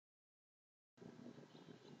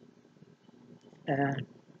Uh,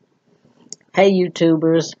 hey,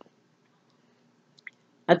 YouTubers.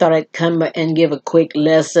 I thought I'd come and give a quick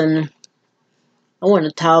lesson. I want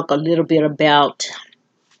to talk a little bit about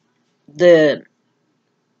the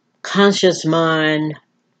conscious mind,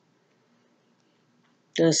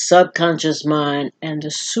 the subconscious mind, and the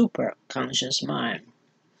superconscious mind.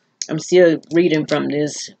 I'm still reading from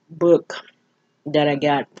this book that I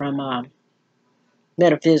got from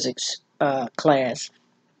metaphysics class.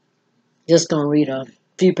 Just going to read a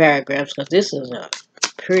few paragraphs because this is a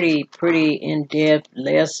pretty in-depth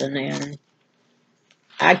lesson, and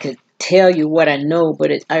I could tell you what I know,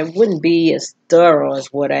 but I wouldn't be as thorough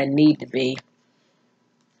as what I need to be.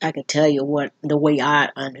 I could tell you what the way I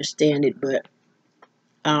understand it, but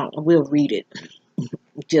we'll read it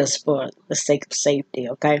just for the sake of safety,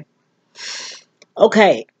 okay?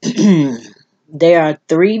 Okay, there are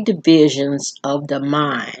three divisions of the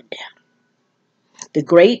mind. The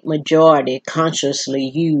great majority consciously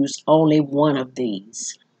use only one of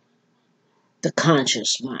these, the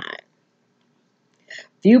conscious mind.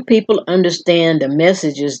 Few people understand the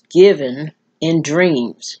messages given in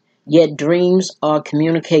dreams, yet dreams are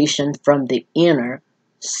communication from the inner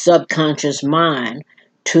subconscious mind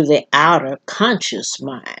to the outer conscious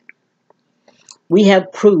mind. We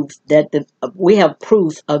have proof of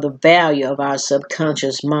the value of our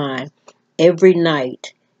subconscious mind every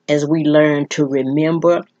night as we learn to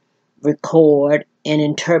remember, record, and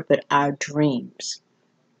interpret our dreams.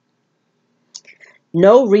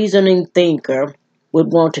 No reasoning thinker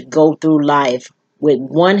would want to go through life with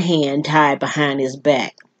one hand tied behind his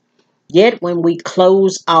back. Yet when we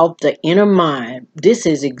close off the inner mind, this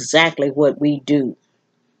is exactly what we do.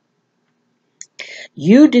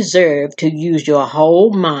 You deserve to use your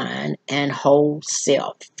whole mind and whole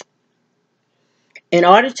self. In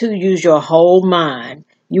order to use your whole mind,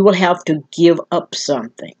 you will have to give up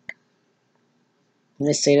something.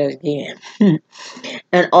 Let's say that again.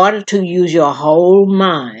 In order to use your whole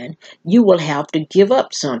mind, you will have to give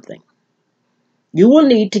up something. You will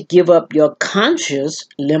need to give up your conscious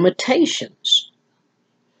limitations.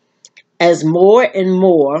 As more and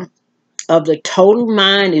more of the total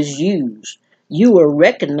mind is used, you will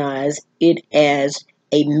recognize it as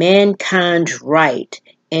a mankind's right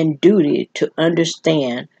and duty to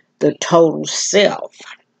understand the total self.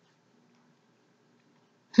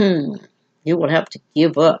 You will have to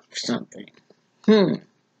give up something. You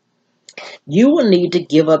will need to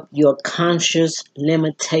give up your conscious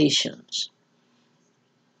limitations.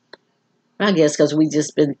 I guess because we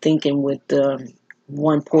just been thinking with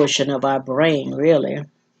one portion of our brain, really.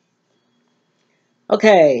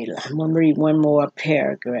 Okay, I'm going to read one more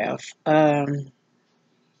paragraph.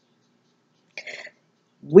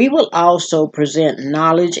 We will also present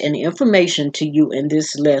knowledge and information to you in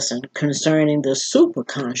this lesson concerning the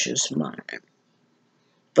superconscious mind.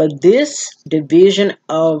 For this division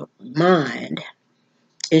of mind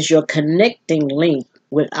is your connecting link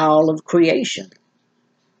with all of creation.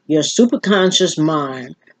 Your superconscious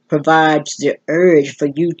mind provides the urge for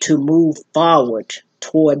you to move forward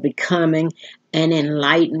toward becoming an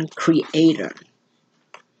enlightened creator.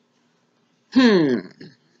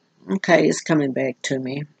 Okay, it's coming back to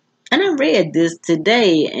me. And I read this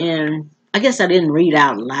today, and I guess I didn't read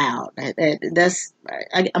out loud.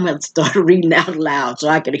 I'm going to start reading out loud so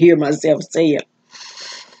I can hear myself say it.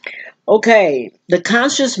 Okay, the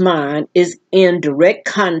conscious mind is in direct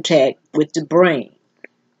contact with the brain.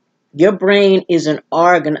 Your brain is an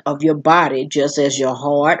organ of your body, just as your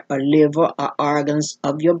heart or liver are organs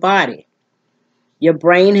of your body. Your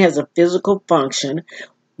brain has a physical function,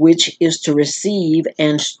 which is to receive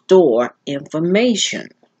and store information.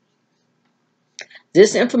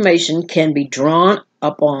 This information can be drawn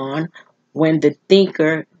upon when the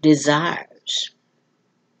thinker desires.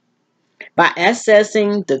 By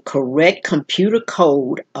accessing the correct computer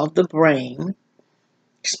code of the brain,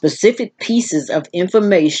 specific pieces of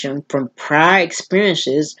information from prior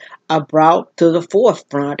experiences are brought to the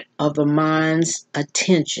forefront of the mind's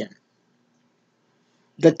attention.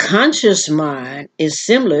 The conscious mind is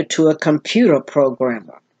similar to a computer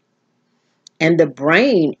programmer, and the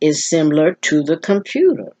brain is similar to the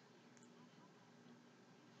computer.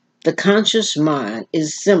 The conscious mind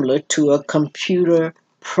is similar to a computer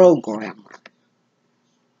programmer.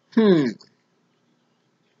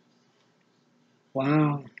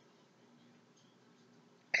 Wow.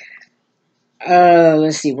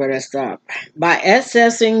 Let's see where I stop. By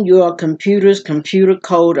accessing your computer's computer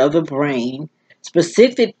code of the brain,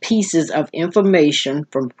 specific pieces of information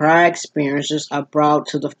from prior experiences are brought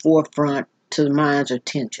to the forefront to the mind's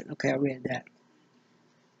attention. Okay, I read that.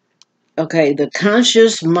 Okay, the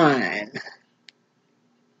conscious mind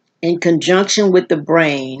in conjunction with the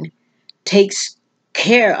brain, takes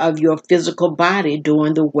care of your physical body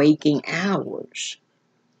during the waking hours.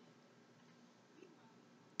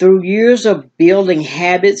 Through years of building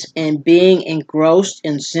habits and being engrossed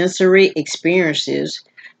in sensory experiences,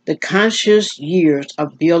 the conscious years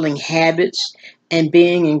of building habits and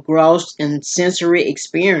being engrossed in sensory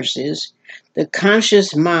experiences, the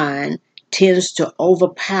conscious mind tends to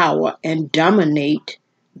overpower and dominate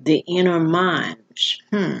the inner minds.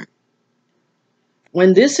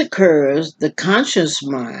 When this occurs, the conscious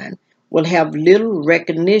mind will have little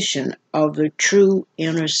recognition of the true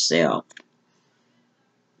inner self.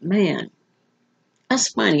 Man, that's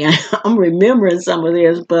funny. I'm remembering some of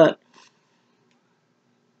this, but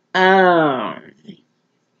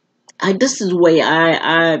this is the way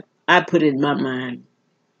I put it in my mind.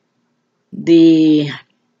 The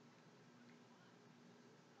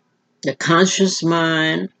conscious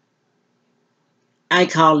mind, I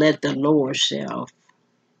call that the lower self.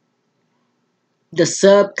 The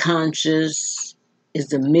subconscious is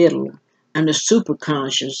the middle, and the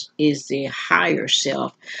superconscious is the higher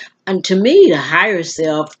self. And to me, the higher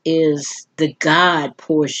self is the God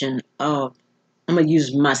portion of. I'm gonna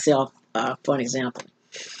use myself for an example.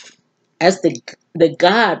 As the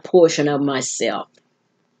God portion of myself,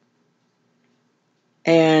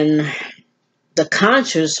 and the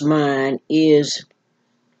conscious mind is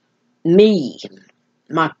me,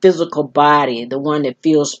 my physical body, the one that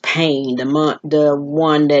feels pain, the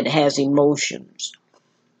one that has emotions.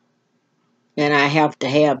 And I have to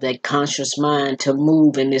have that conscious mind to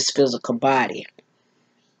move in this physical body.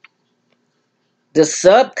 The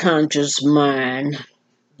subconscious mind,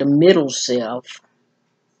 the middle self,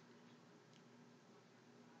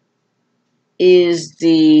 is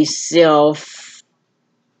the self.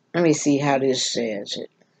 Let me see how this says it.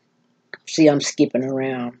 See, I'm skipping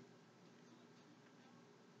around.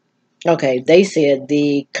 Okay, they said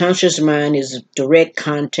the conscious mind is direct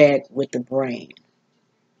contact with the brain.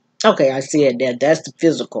 Okay, I said that. That's the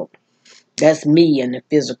physical. That's me and the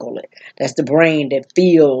physical. That's the brain that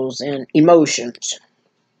feels and emotions.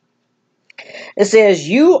 It says,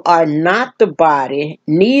 you are not the body,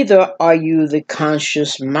 neither are you the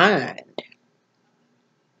conscious mind.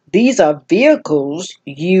 These are vehicles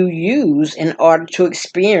you use in order to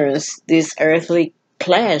experience this earthly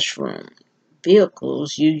classroom.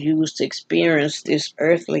 Vehicles you use to experience this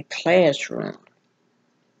earthly classroom.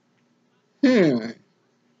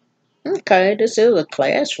 Okay, this is a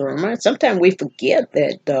classroom. Right? Sometimes we forget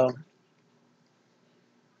that, though.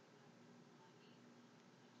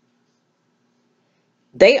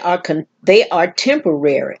 They are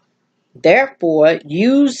temporary. Therefore,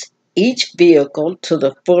 use each vehicle to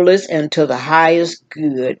the fullest and to the highest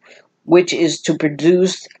good, which is to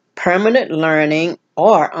produce permanent learning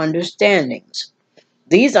or understandings.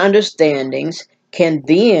 These understandings can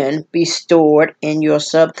then be stored in your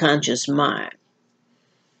subconscious mind.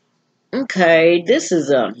 Okay, this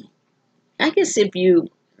is I guess if you,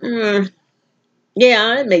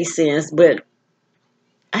 yeah, it makes sense, but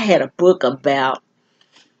I had a book about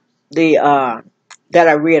the that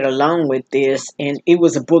I read along with this, and it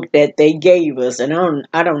was a book that they gave us, and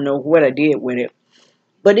I don't know what I did with it,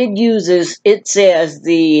 but it says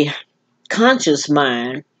the conscious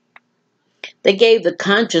mind. They gave the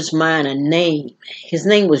conscious mind a name. His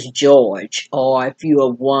name was George, or if you're a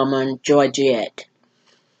woman, Georgette.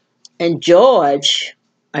 And George,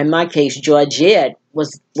 in my case, Georgette,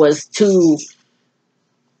 was to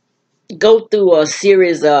go through a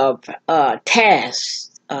series of tasks,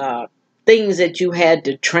 things that you had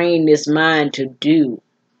to train this mind to do.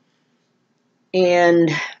 And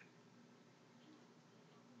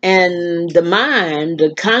the mind,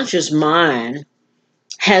 the conscious mind,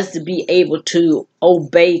 has to be able to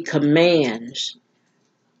obey commands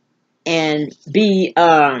and be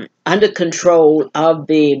under control of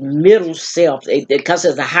the middle self, because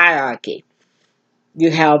there's a hierarchy.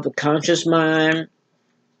 You have the conscious mind,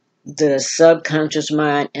 the subconscious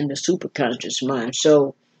mind, and the superconscious mind.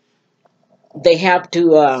 So they have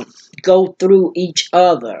to go through each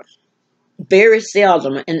other. Very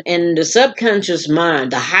seldom. And the subconscious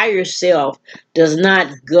mind, the higher self, does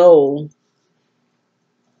not go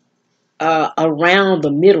around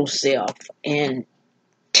the middle self and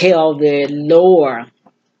tell the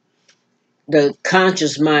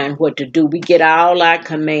conscious mind what to do. We get all our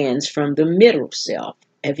commands from the middle self,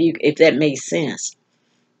 if that makes sense.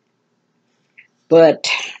 But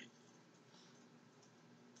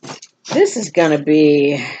this is going to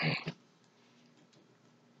be...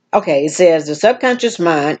 Okay, it says the subconscious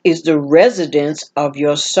mind is the residence of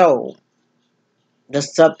your soul. The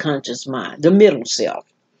subconscious mind, the middle self.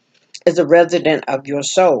 is a resident of your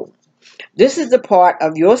soul. This is the part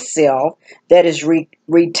of yourself that is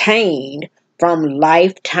retained from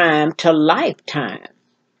lifetime to lifetime.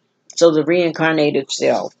 So the reincarnated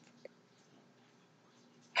self.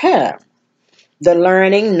 Huh. The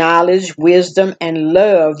learning, knowledge, wisdom, and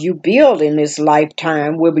love you build in this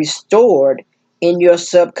lifetime will be stored in your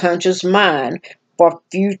subconscious mind for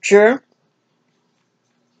future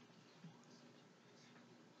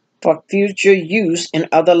use in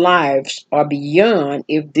other lives or beyond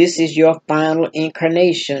if this is your final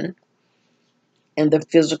incarnation in the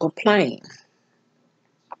physical plane.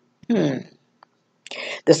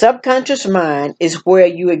 The subconscious mind is where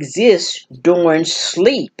you exist during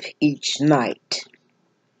sleep each night.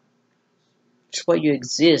 It's where you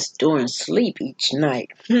exist during sleep each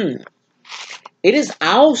night. It is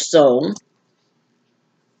also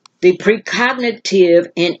the precognitive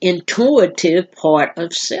and intuitive part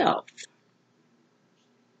of self.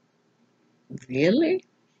 Really?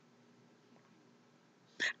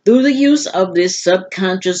 Through the use of this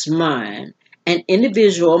subconscious mind, an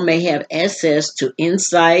individual may have access to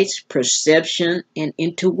insights, perception, and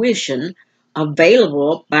intuition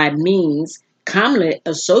available by means commonly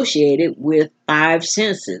associated with five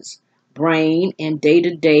senses, brain, and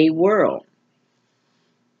day-to-day world.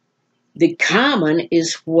 The common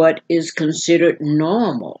is what is considered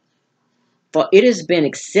normal, for it has been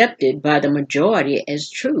accepted by the majority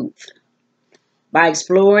as truth. By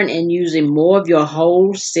exploring and using more of your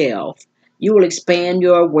whole self, you will expand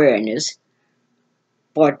your awareness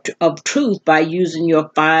of truth by using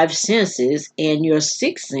your five senses and your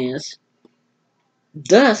sixth sense,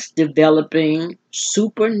 thus developing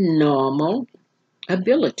supernormal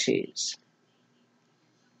abilities.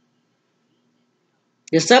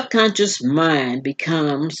 The subconscious mind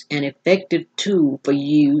becomes an effective tool for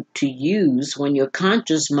you to use when your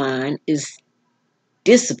conscious mind is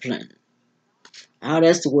disciplined. Oh,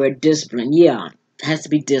 that's the word discipline. Yeah, it has to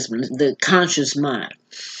be disciplined. The conscious mind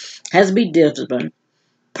has to be disciplined,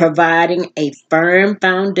 providing a firm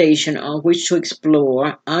foundation on which to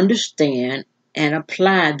explore, understand, and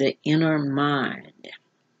apply the inner mind.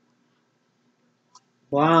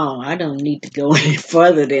 Wow, I don't need to go any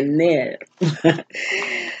further than that.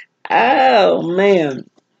 Oh man,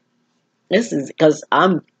 this is because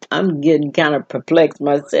I'm getting kind of perplexed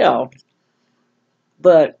myself,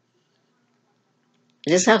 but I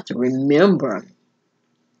just have to remember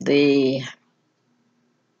the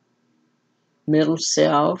middle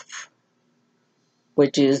self,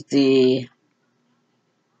 which is the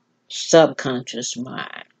subconscious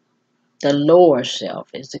mind. The lower self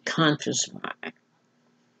is the conscious mind.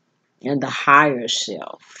 And the higher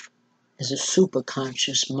self is a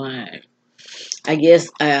superconscious mind. I guess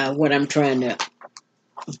what I'm trying to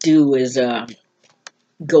do is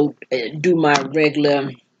go do my regular,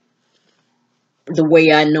 the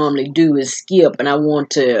way I normally do is skip, and I want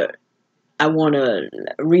to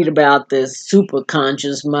read about this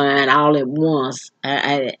superconscious mind all at once.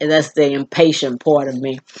 That's the impatient part of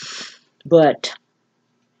me. But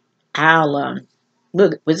I'll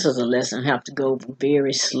look. This is a lesson I have to go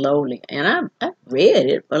very slowly, and I read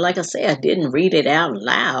it, but like I say, I didn't read it out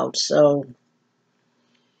loud, so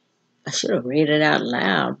I should have read it out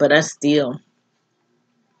loud. But I still,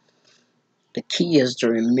 the key is to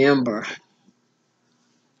remember,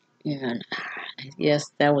 and yes,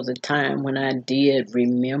 that was a time when I did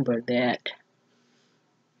remember that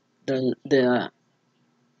the the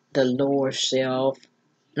the lower self,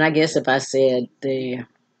 and I guess if I said the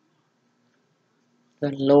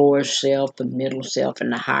lower self, the middle self,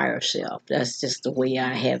 and the higher self. That's just the way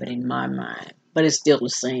I have it in my mind. But it's still the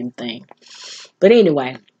same thing. But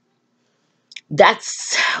anyway,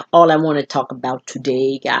 that's all I want to talk about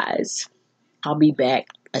today, guys. I'll be back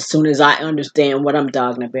as soon as I understand what I'm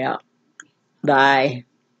talking about. Bye.